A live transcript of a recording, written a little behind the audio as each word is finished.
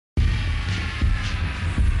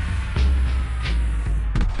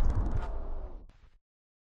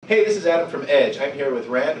Hey, this is Adam from Edge. I'm here with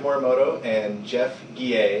Rand Morimoto and Jeff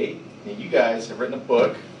Guillet. And you guys have written a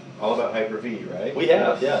book all about Hyper-V, right? We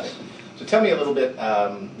have, yes. So tell me a little bit,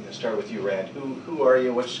 start with you, Rand. Who are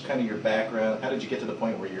you? What's kind of your background? How did you get to the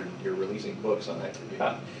point where you're releasing books on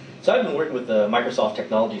Hyper-V? So I've been working with Microsoft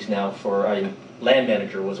Technologies now for, Land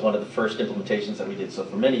Manager was one of the first implementations that we did, so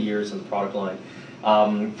for many years in the product line.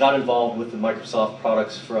 Got involved with the Microsoft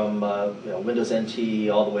products from Windows NT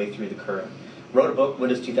all the way through the current. Wrote a book,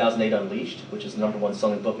 Windows 2008 Unleashed, which is the #1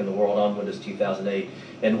 selling book in the world on Windows 2008.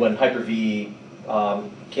 And when Hyper-V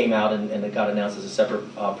came out and it got announced as a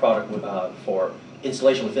separate product for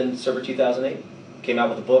installation within Server 2008, came out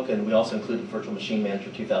with a book, and we also included Virtual Machine Manager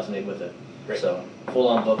 2008 with it. Great. So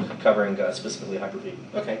full-on book covering specifically Hyper-V.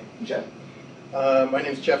 Okay, Jeff? My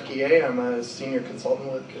name is Jeff Guillet. I'm a senior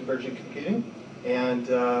consultant with Convergent Computing, and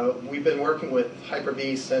we've been working with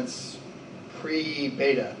Hyper-V since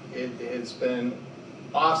pre-beta. It's been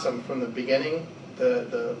awesome from the beginning.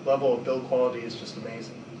 The level of build quality is just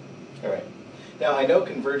amazing. All right. Now, I know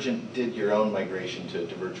Convergent did your own migration to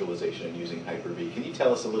virtualization and using Hyper-V. Can you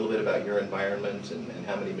tell us a little bit about your environment and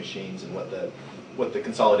how many machines and what the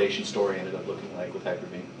consolidation story ended up looking like with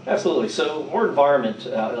Hyper-V? Absolutely. So our environment,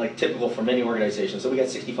 like typical for many organizations, so we got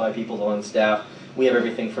 65 people on staff. We have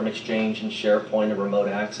everything from Exchange and SharePoint and remote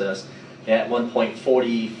access. At one point,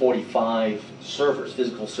 45 servers,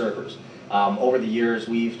 physical servers. Over the years,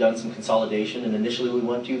 we've done some consolidation, and initially we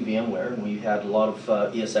went to VMware, and we had a lot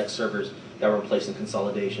of ESX servers that were replaced in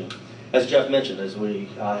consolidation. As Jeff mentioned, as we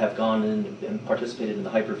have gone in and participated in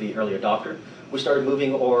the Hyper-V early adopter, we started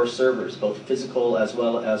moving our servers, both physical as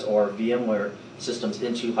well as our VMware systems,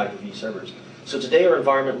 into Hyper-V servers. So today our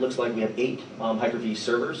environment looks like we have 8 Hyper-V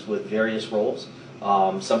servers with various roles.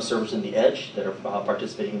 Some servers in the edge that are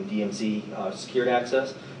participating in DMZ secured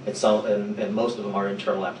access, and most of them are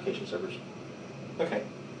internal application servers. Okay.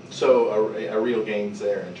 So a real gains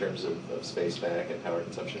there in terms of space back and power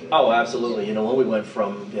consumption? Oh, absolutely. You know, when we went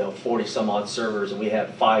from 40 some odd servers and we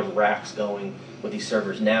had 5 racks going with these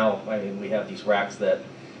servers, now we have these racks that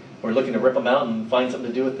we're looking to rip them out and find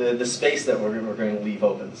something to do with the space that we're going to leave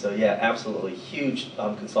open. So yeah, absolutely huge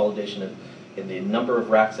consolidation in the number of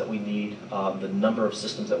racks that we need, the number of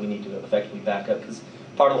systems that we need to effectively back up. Because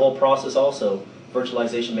part of the whole process also,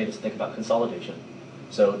 virtualization made us think about consolidation.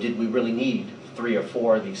 So did we really need 3 or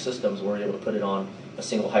 4 of these systems? Were we able to put it on a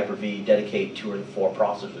single Hyper-V, dedicate 2 or 4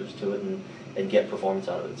 processors to it, and get performance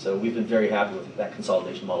out of it? So we've been very happy with that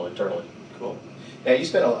consolidation model internally. Cool. Now you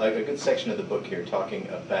spent a good section of the book here talking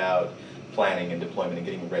about planning and deployment and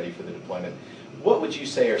getting ready for the deployment. What would you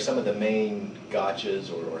say are some of the main gotchas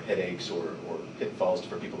or headaches or pitfalls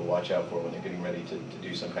for people to watch out for when they're getting ready to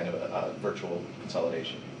do some kind of a virtual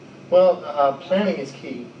consolidation? Well, planning is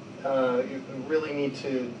key. You really need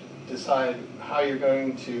to decide how you're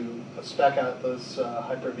going to spec out those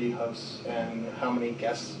Hyper-V hosts and how many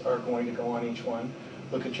guests are going to go on each one.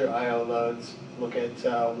 Look at your I/O loads. Look at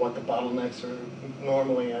what the bottlenecks are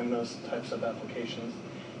normally in those types of applications,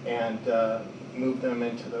 and move them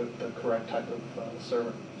into the correct type of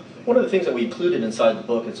server. One of the things that we included inside the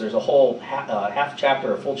book is there's a whole half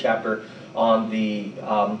chapter, a full chapter on the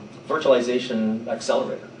virtualization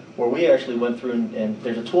accelerator, where we actually went through and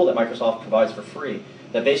there's a tool that Microsoft provides for free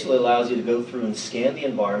that basically allows you to go through and scan the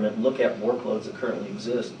environment, look at workloads that currently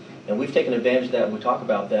exist. And we've taken advantage of that, and we talk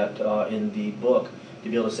about that in the book, to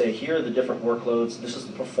be able to say, here are the different workloads, this is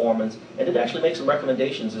the performance, and it actually makes some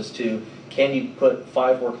recommendations as to, can you put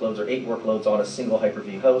 5 workloads or 8 workloads on a single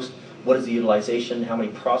Hyper-V host? What is the utilization? How many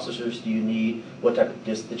processors do you need? What type of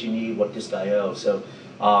disk that you need? What disk I/O? So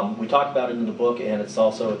we talk about it in the book, and it's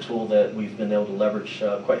also a tool that we've been able to leverage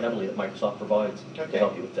quite heavily that Microsoft provides to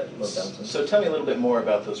help you with that load balancing. So tell me a little bit more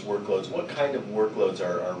about those workloads. What kind of workloads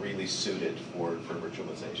are really suited for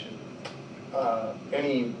virtualization?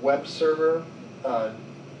 Any web server,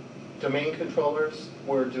 domain controllers.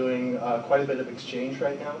 We're doing quite a bit of Exchange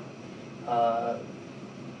right now.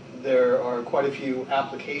 There are quite a few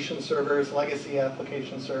application servers, legacy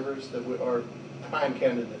application servers, that are prime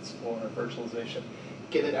candidates for virtualization.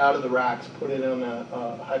 Get it out of the racks, put it on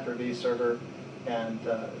a Hyper-V server, and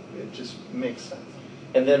it just makes sense.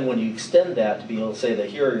 And then when you extend that to be able to say that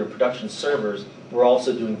here are your production servers, we're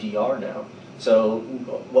also doing DR now. So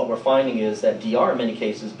what we're finding is that DR in many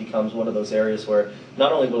cases becomes one of those areas where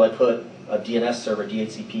not only will I put a DNS server,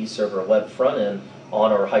 DHCP server, a web front end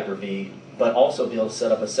on our Hyper-V, but also be able to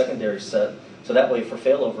set up a secondary set, so that way for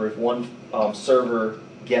failover, if one server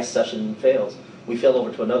guest session fails, we fail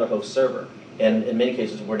over to another host server. And in many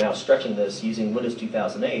cases, we're now stretching this using Windows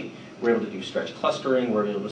 2008. We're able to do stretch clustering, we're able to